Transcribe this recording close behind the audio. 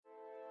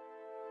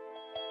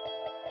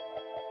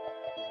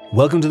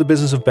Welcome to the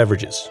Business of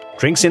Beverages,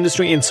 drinks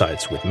industry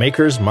insights with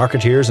makers,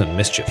 marketeers, and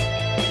mischief.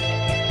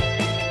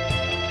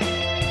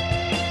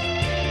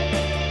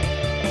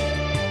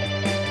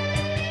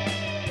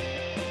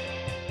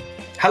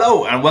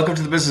 Hello and welcome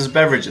to the Business of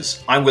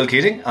Beverages. I'm Will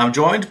Keating. I'm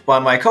joined by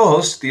my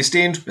co-host, the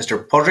esteemed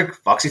Mr. Padraig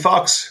Foxy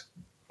Fox.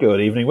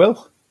 Good evening,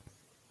 Will.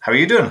 How are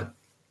you doing?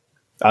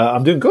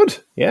 I'm doing good,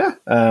 yeah.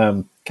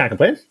 Can't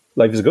complain.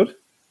 Life is good.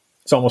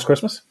 It's almost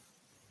Christmas.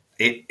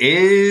 It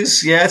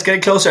is, yeah, it's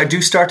getting closer. I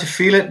do start to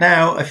feel it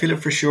now. I feel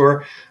it for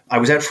sure. I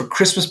was out for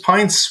Christmas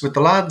pints with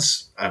the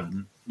lads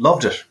and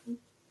loved it.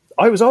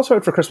 I was also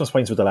out for Christmas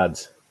pints with the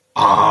lads.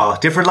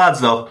 Different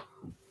lads though.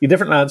 You're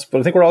different lads, but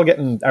I think we're all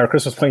getting our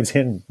Christmas pints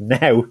in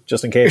now,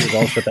 just in case it's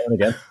all shut down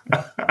again.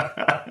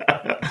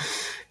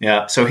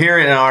 Yeah, so here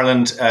in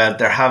Ireland,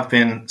 there have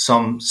been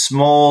some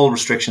small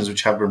restrictions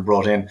which have been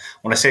brought in.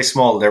 When I say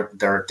small,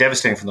 they're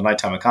devastating for the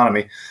nighttime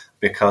economy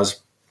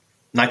because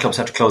nightclubs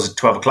have to close at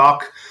 12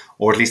 o'clock,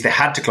 or at least they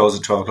had to close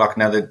at 12 o'clock.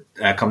 Now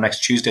that come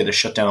next Tuesday, they're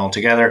shut down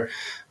altogether.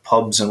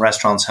 Pubs and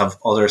restaurants have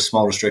other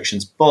small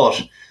restrictions,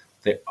 but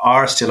they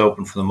are still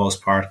open for the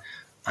most part.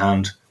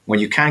 And when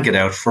you can get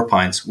out for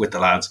pints with the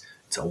lads,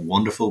 it's a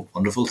wonderful,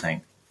 wonderful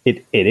thing.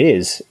 It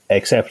is,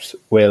 except,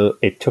 well,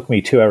 it took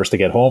me 2 hours to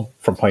get home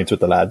from pints with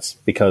the lads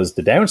because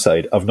the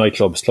downside of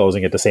nightclubs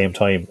closing at the same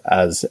time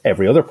as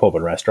every other pub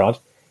and restaurant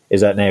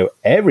is that now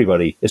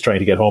everybody is trying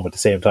to get home at the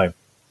same time.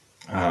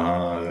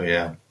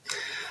 Yeah.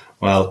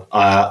 Well,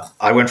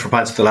 I went for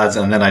pints with the lads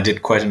and then I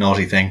did quite a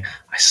naughty thing.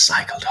 I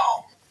cycled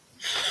home.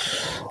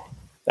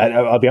 And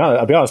I'll be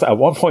honest, at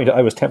one point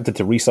I was tempted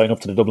to re-sign up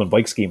to the Dublin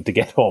bike scheme to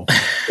get home.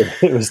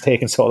 It was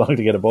taking so long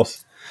to get a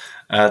bus.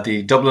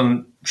 The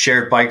Dublin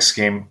shared bike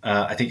scheme,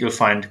 I think you'll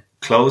find,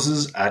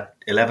 closes at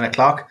 11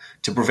 o'clock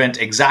to prevent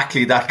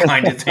exactly that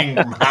kind of thing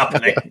from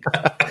happening.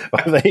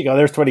 Well, there you go.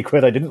 There's 20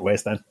 quid I didn't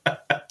waste then.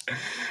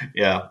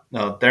 Yeah,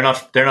 no, they're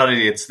not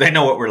idiots. They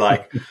know what we're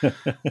like.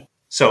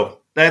 So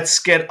let's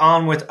get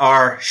on with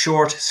our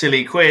short,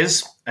 silly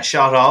quiz. A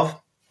shot of.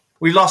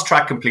 We've lost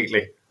track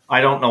completely.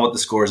 I don't know what the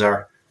scores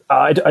are.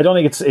 I don't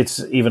think it's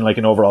even like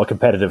an overall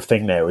competitive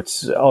thing now.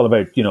 It's all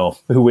about,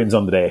 who wins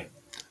on the day.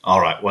 All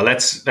right. Well,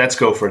 let's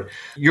go for it.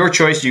 Your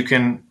choice. You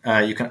can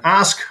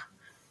ask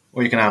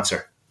or you can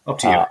answer. Up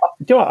to you.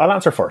 You know what? I'll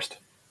answer first.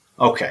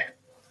 Okay.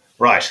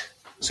 Right.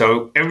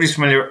 So everybody's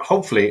familiar,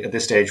 hopefully, at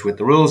this stage with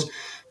the rules.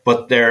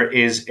 But there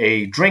is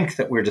a drink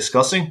that we're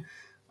discussing,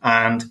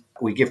 and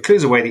we give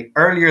clues away. The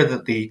earlier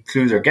that the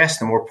clues are guessed,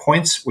 the more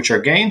points which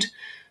are gained,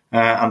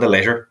 and the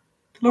later,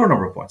 the lower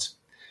number of points.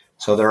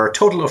 So there are a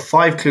total of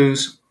 5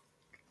 clues.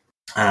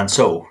 And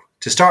so,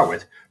 to start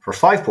with, for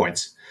 5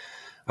 points,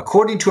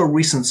 according to a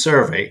recent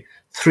survey,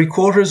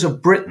 3/4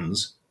 of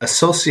Britons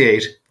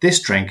associate this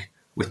drink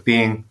with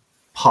being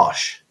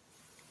posh.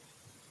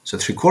 So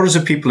 3/4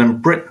 of people in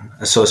Britain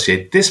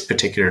associate this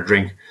particular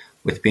drink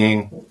with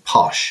being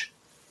posh.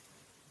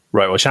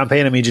 Right, well,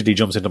 champagne immediately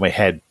jumps into my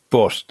head,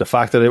 but the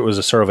fact that it was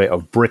a survey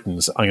of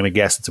Britons, I'm going to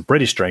guess it's a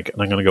British drink,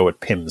 and I'm going to go with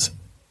Pimm's.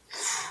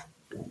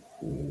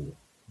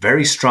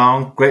 Very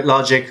strong, great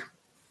logic,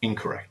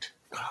 incorrect.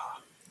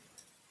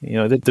 They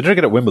drink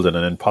it at Wimbledon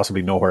and then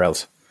possibly nowhere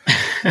else.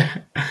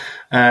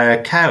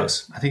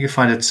 Cows. I think you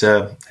find it's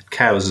at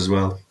Cows as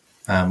well.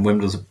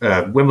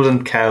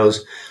 Wimbledon,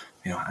 Cows,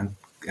 and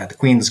at the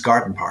Queen's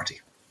Garden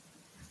Party.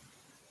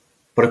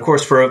 But of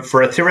course,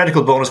 for a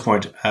theoretical bonus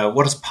point,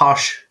 what is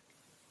POSH?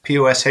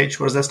 POSH,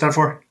 what does that stand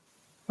for?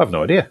 I have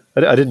no idea.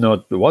 I didn't know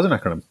it was an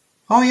acronym.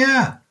 Oh,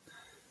 yeah.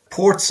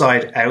 Port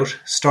side out,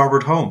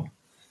 starboard home.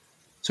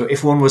 So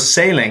if one was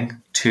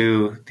sailing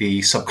to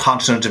the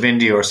subcontinent of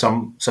India or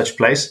some such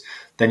place,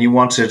 then you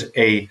wanted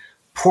a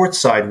port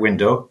side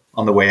window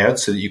on the way out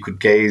so that you could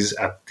gaze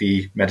at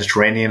the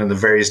Mediterranean and the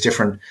various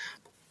different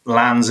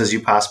lands as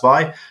you pass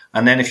by.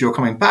 And then if you were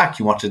coming back,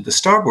 you wanted the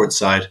starboard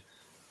side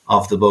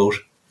of the boat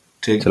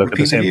to look at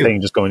the same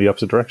thing, just going the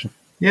opposite direction.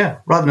 Yeah,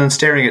 rather than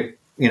staring at,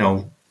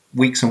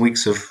 weeks and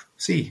weeks of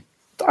sea.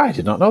 I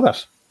did not know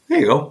that. There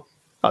you go.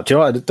 Oh, do you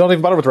know what? Don't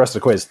even bother with the rest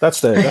of the quiz.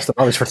 That's the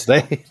knowledge for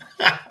today.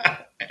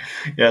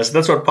 Yeah, so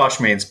that's what posh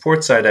means.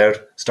 Port side out,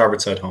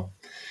 starboard side home.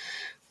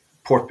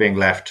 Port being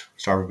left,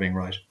 starboard being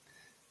right.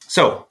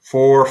 So,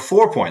 for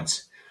 4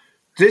 points,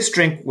 this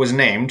drink was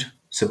named,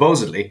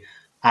 supposedly,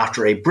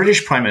 after a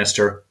British Prime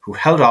Minister who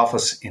held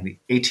office in the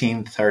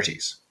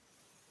 1830s.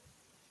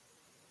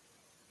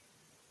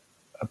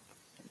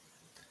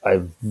 I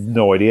have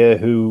no idea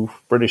who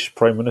British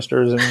Prime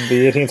Ministers in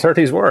the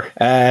 1830s were.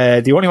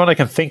 The only one I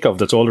can think of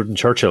that's older than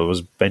Churchill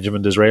was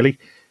Benjamin Disraeli.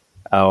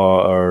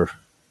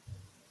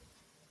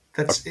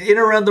 That's in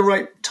around the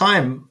right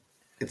time.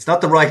 It's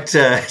not the right.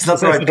 It's not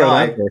the right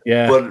guy.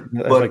 Yeah,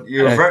 but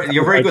you're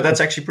very good.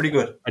 That's actually pretty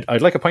good.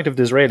 I'd like a pint of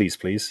Disraelis,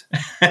 please.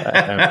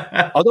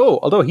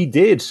 Although he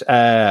did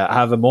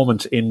have a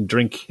moment in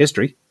drink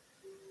history.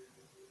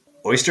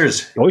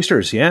 Oysters,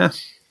 yeah.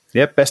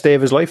 Yep, best day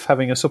of his life,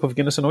 having a sup of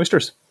Guinness and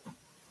oysters,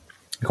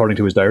 according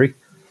to his diary.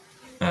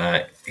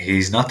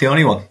 He's not the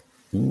only one.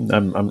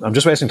 I'm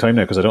just wasting time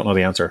now because I don't know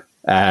the answer.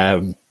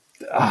 I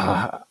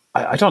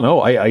don't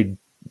know. I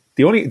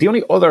The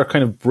only other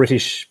kind of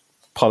British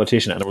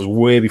politician, and it was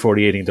way before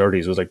the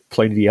 1830s, was like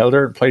Pliny the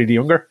Elder and Pliny the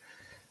Younger.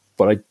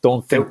 But I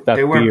don't think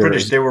they weren't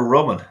British; they were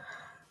Roman.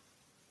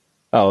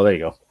 Oh, there you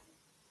go.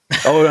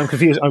 Oh, I'm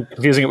confused. I'm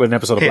confusing it with an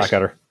episode of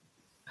Blackadder.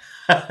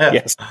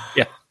 Yes,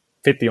 yeah.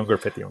 Pitt the Younger.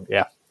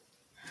 Yeah.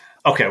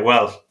 Okay,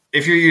 well,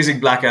 if you're using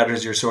Blackadder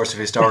as your source of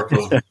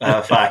historical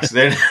facts,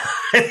 then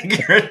I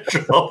think you're in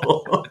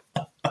trouble.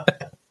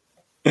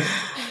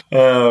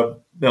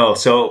 No,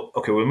 so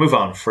okay, we'll move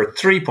on for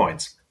 3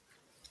 points.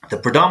 The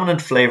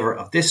predominant flavor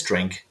of this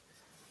drink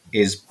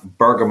is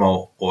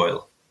bergamot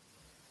oil.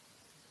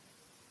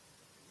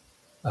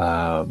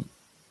 I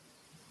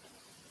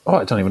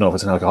don't even know if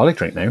it's an alcoholic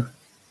drink now.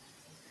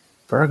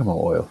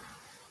 Bergamot oil.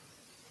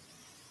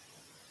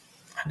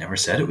 I never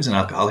said it was an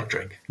alcoholic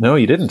drink. No,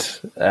 you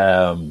didn't.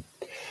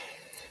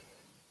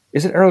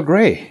 Is it Earl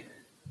Grey?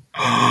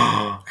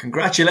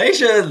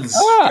 Congratulations!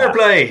 Fair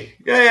play.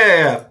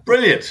 Yeah.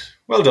 Brilliant.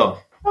 Well done.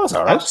 That's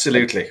all right.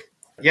 Absolutely.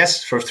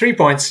 Yes, for 3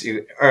 points,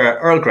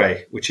 Earl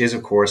Grey, which is,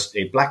 of course,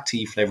 a black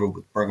tea flavoured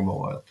with bergamot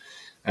oil.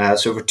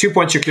 So for 2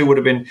 points, your clue would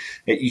have been,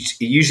 it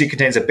usually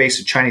contains a base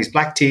of Chinese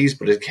black teas,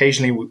 but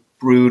occasionally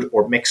brewed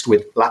or mixed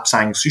with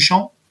Lapsang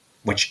Souchong,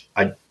 which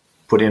I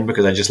put in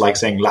because I just like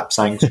saying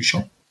Lapsang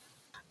Souchong.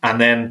 And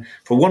then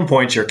for 1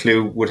 point, your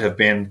clue would have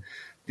been,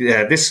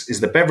 this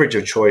is the beverage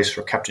of choice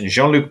for Captain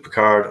Jean-Luc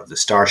Picard of the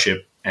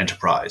Starship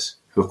Enterprise,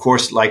 who, of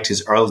course, liked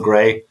his Earl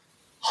Grey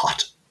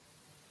hot.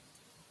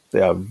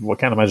 Yeah, I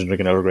can't imagine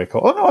drinking Earl Grey.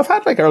 Oh, no, I've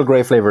had like Earl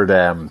Grey flavoured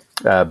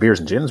beers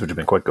and gins, which have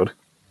been quite good.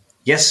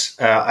 Yes,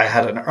 I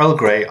had an Earl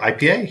Grey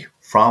IPA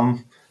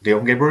from the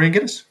Open Gate Brewery in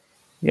Guinness.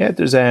 Yeah,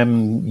 there's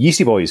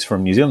Yeasty Boys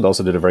from New Zealand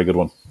also did a very good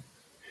one.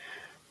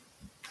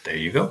 There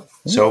you go.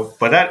 So,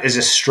 but that is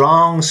a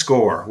strong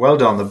score. Well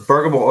done. The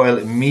bergamot oil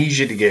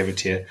immediately gave it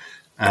to you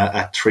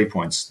at 3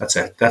 points. That's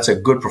a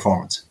good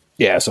performance.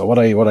 Yeah, so what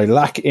I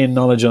lack in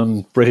knowledge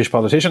on British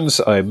politicians,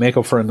 I make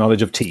up for in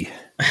knowledge of tea.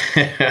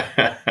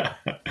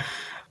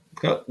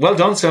 Well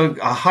done. So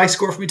a high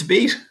score for me to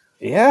beat.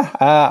 Yeah.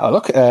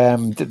 Look,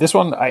 this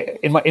one,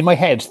 in my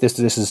head, this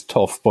is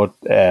tough, but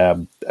I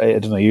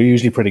don't know. You're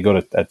usually pretty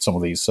good at some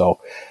of these. So,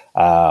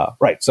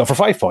 right. So for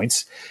 5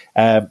 points,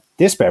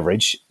 this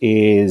beverage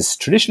is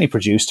traditionally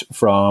produced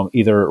from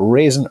either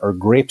raisin or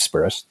grape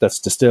spirit that's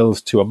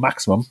distilled to a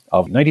maximum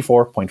of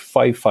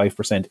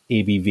 94.55%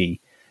 ABV.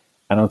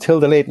 And until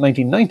the late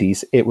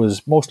 1990s, it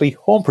was mostly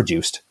home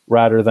produced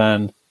rather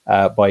than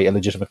by a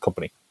legitimate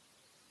company.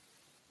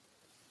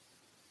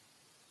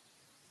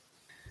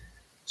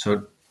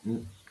 So,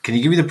 can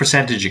you give me the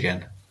percentage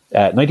again?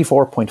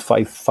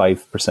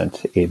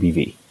 94.55%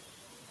 ABV.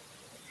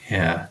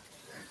 Yeah.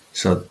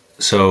 So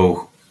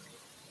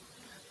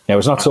now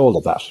it's not sold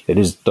at that; it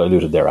is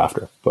diluted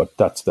thereafter. But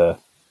that's the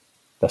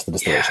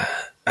distillation.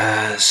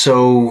 Yeah.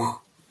 So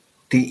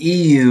the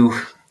EU,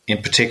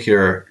 in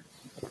particular,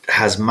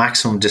 has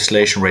maximum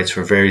distillation rates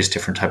for various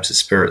different types of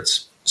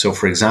spirits. So,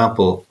 for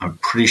example, I'm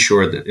pretty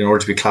sure that in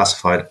order to be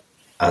classified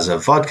as a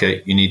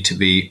vodka, you need to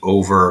be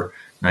over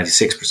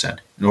 96%.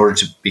 In order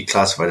to be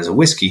classified as a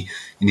whiskey,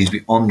 you need to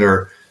be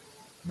under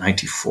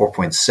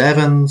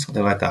 94.7,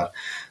 something like that.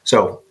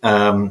 So,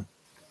 I'm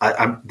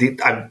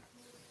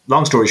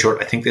long story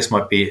short, I think this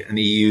might be an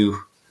EU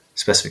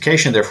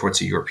specification, therefore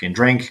it's a European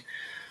drink.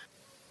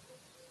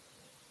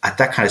 At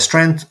that kind of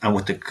strength and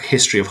with the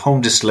history of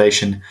home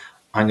distillation,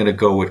 I'm going to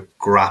go with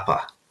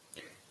grappa.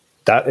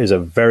 That is a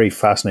very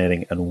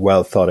fascinating and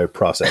well thought out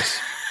process.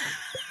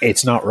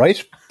 It's not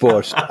right,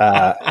 but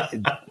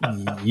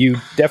you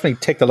definitely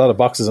ticked a lot of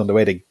boxes on the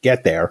way to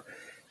get there.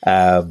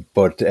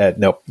 But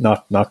no,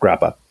 not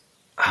grappa.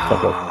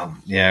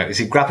 Yeah, you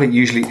see, grappa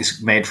usually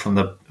is made from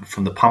the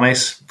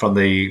pomace, from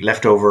the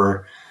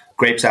leftover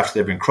grapes after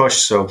they've been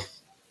crushed. So,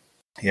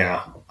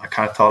 yeah, I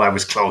kind of thought I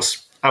was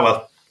close. Oh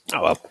well.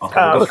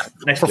 Okay, look,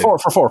 for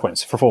 4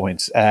 points.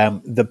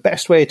 The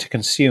best way to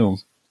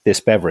consume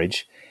this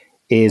beverage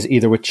is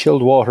either with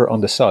chilled water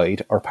on the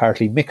side or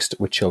partly mixed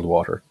with chilled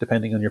water,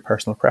 depending on your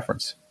personal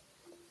preference.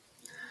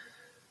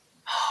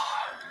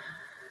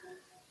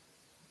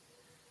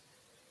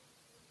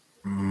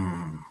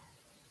 The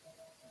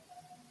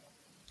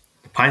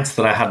pints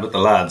that I had with the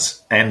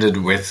lads ended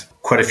with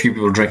quite a few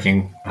people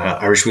drinking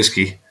Irish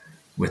whiskey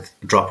with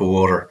a drop of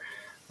water,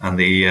 and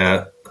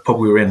the pub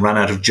we were in ran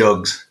out of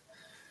jugs.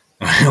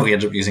 We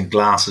ended up using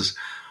glasses.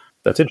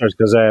 That's interesting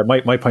because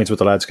my pints with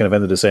the lads kind of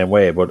ended the same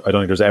way, but I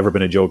don't think there's ever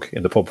been a jug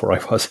in the pub where I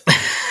was.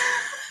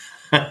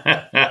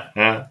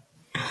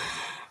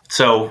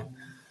 So,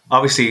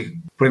 obviously,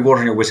 putting water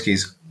in your whiskey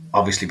is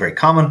obviously very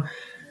common.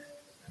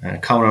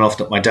 Common enough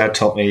that my dad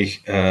taught me,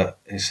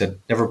 he said,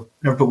 never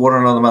put water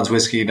in another man's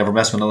whiskey, never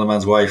mess with another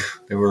man's wife.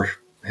 They were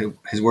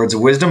his words of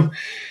wisdom.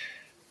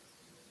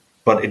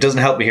 But it doesn't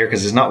help me here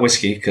because it's not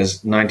whiskey, because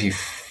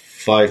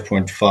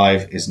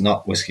 95.5 is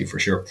not whiskey for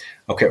sure.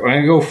 Okay, we're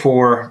going to go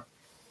for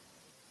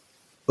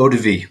eau de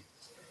vie.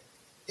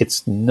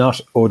 It's not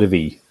eau de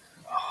vie.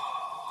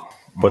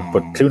 But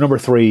clue number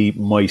 3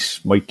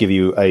 might give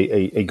you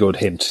a good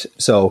hint.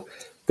 So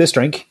this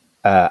drink,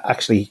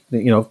 actually,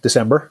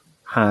 December,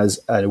 has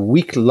a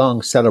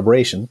week-long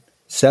celebration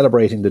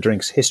celebrating the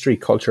drink's history,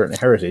 culture, and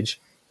heritage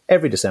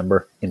every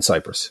December in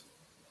Cyprus.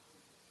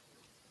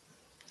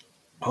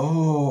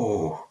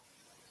 Oh.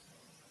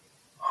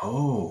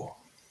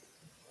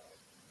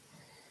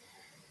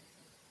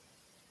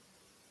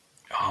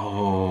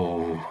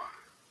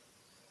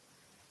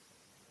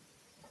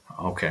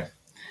 Okay.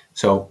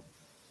 So,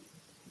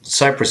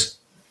 Cyprus,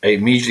 I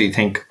immediately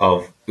think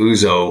of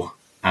ouzo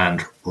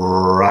and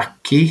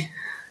raki.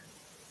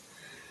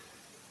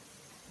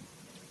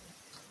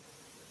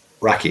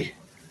 Raki.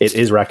 It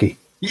is raki.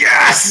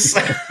 Yes!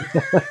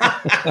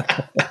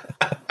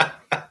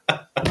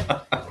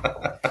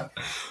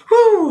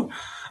 Woo!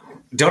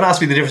 Don't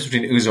ask me the difference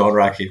between ouzo and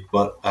raki,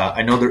 but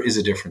I know there is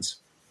a difference.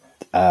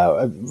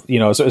 So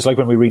it's like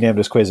when we renamed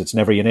this quiz, it's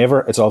never you never,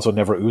 it's also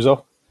never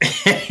ouzo.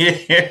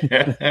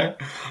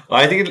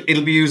 I think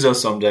it'll be ouzo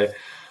someday.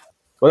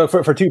 Well,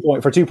 for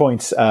 2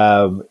 points,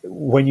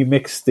 when you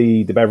mix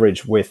the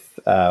beverage with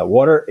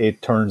water,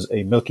 it turns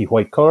a milky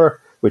white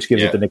color, which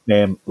gives it the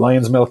nickname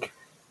lion's milk.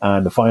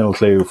 And the final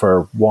clue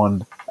for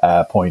 1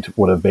 point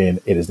would have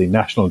been it is the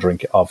national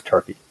drink of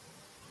Turkey.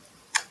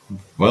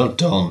 Well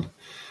done.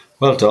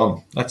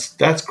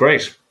 That's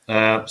great.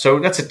 So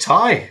that's a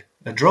tie,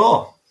 a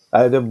draw.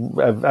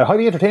 A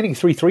highly entertaining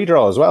 3-3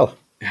 draw as well.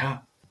 Yeah.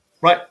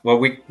 Right. Well,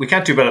 we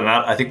can't do better than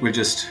that. I think we'll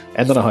just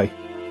end on a high.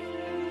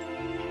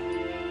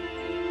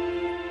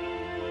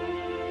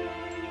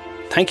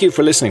 Thank you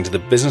for listening to The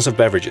Business of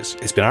Beverages.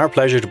 It's been our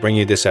pleasure to bring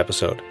you this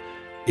episode.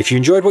 If you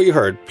enjoyed what you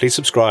heard, please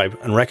subscribe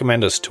and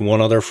recommend us to one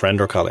other friend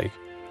or colleague.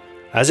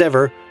 As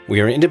ever, we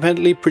are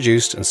independently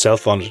produced and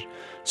self-funded,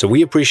 so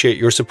we appreciate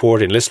your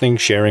support in listening,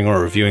 sharing,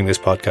 or reviewing this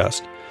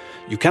podcast.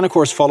 You can, of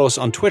course, follow us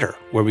on Twitter,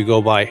 where we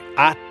go by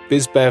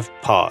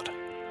 @BizBevPod.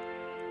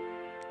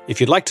 If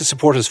you'd like to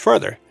support us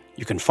further,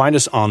 you can find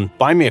us on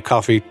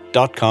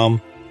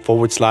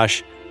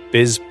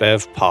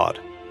buymeacoffee.com/BizBevPod.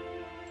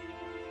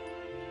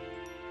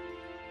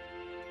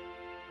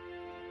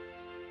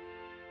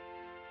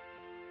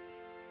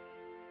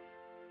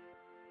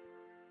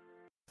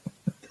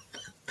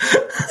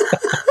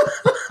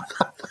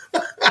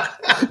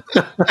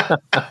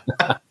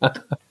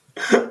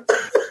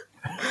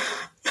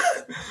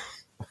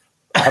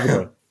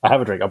 I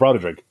have a drink. I brought a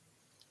drink.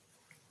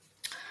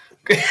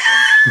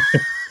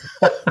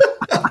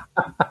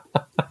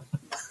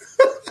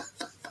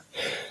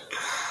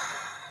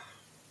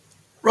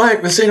 Right,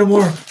 we'll say no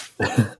more.